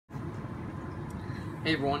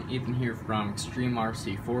Hey everyone, Ethan here from Extreme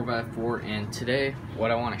RC4x4, and today what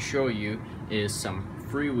I want to show you is some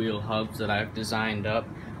freewheel hubs that I've designed up,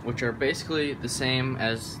 which are basically the same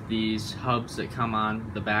as these hubs that come on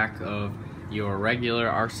the back of your regular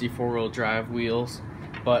RC four-wheel drive wheels.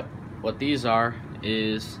 But what these are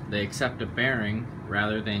is they accept a bearing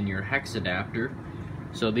rather than your hex adapter.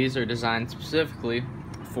 So these are designed specifically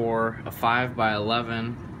for a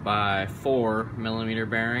 5x11 by 4 millimeter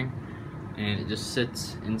bearing, and it just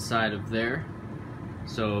sits inside of there.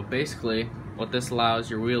 So basically what this allows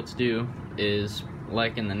your wheel to do is,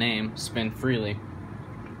 like in the name, spin freely.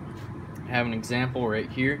 I have an example right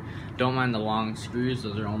here. Don't mind the long screws,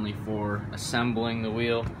 those are only for assembling the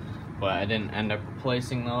wheel, but I didn't end up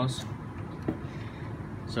replacing those.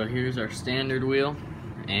 So here's our standard wheel,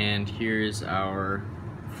 and here's our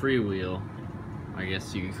freewheel, I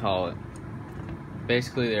guess you could call it.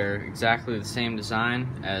 Basically they're exactly the same design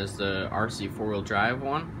as the RC four-wheel drive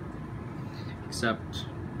one, except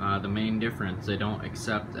the main difference, they don't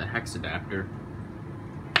accept a hex adapter.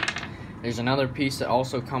 There's another piece that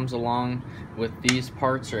also comes along with these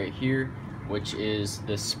parts right here, which is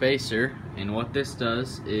the spacer, and what this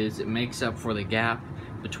does is it makes up for the gap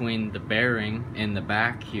between the bearing in the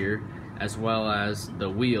back here as well as the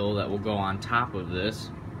wheel that will go on top of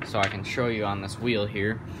this. So I can show you on this wheel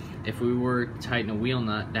here. If we were to tighten a wheel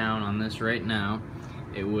nut down on this right now,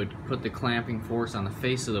 it would put the clamping force on the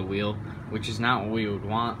face of the wheel, which is not what we would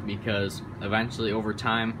want, because eventually over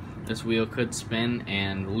time this wheel could spin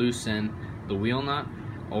and loosen the wheel nut,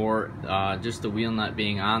 or just the wheel nut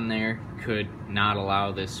being on there could not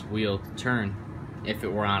allow this wheel to turn if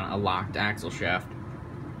it were on a locked axle shaft.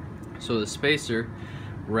 So the spacer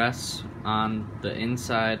rests on the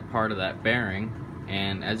inside part of that bearing,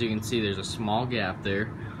 and as you can see there's a small gap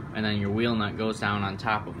there, and then your wheel nut goes down on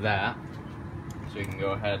top of that. So you can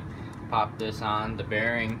go ahead, pop this on. The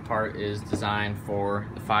bearing part is designed for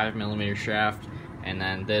the 5 millimeter shaft, and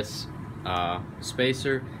then this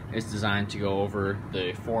spacer is designed to go over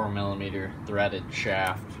the 4 millimeter threaded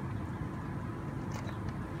shaft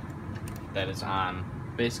that is on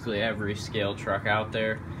basically every scale truck out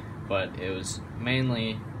there. But it was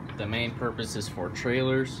mainly, the main purpose is for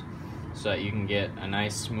trailers, so that you can get a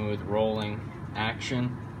nice smooth rolling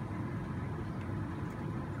action.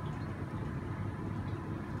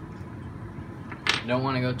 Don't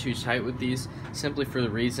want to go too tight with these, simply for the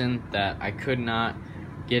reason that I could not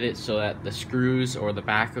get it so that the screws or the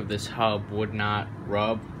back of this hub would not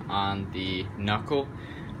rub on the knuckle.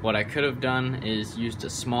 What I could have done is used a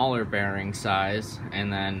smaller bearing size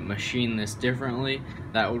and then machine this differently.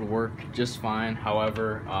 That would work just fine.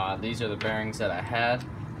 However, these are the bearings that I had,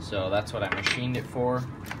 so that's what I machined it for.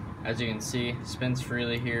 As you can see, spins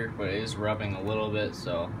freely here, but it is rubbing a little bit,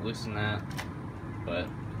 so loosen that. But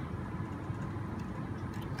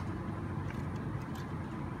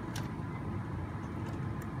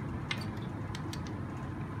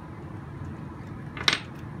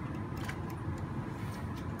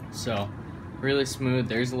so really smooth.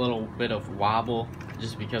 There's a little bit of wobble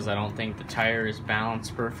just because I don't think the tire is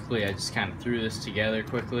balanced perfectly. I just kind of threw this together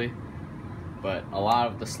quickly, but a lot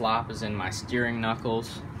of the slop is in my steering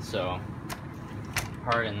knuckles, so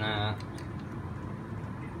pardon that.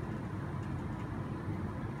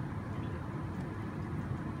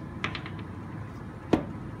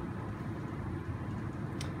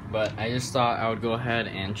 But I just thought I would go ahead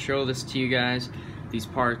and show this to you guys. These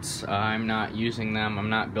parts, I'm not using them. I'm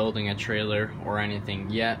not building a trailer or anything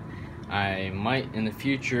yet. I might in the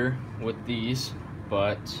future with these,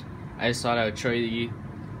 but I just thought I would show you.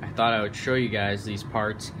 I thought I would show you guys these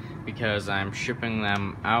parts because I'm shipping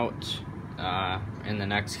them out in the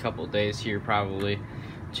next couple days here, probably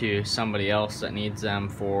to somebody else that needs them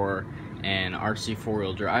for an RC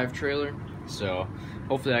four-wheel drive trailer. So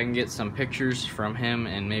hopefully I can get some pictures from him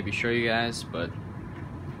and maybe show you guys. But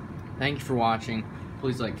thank you for watching.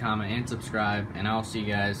 Please like, comment, and subscribe, and I'll see you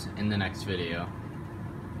guys in the next video.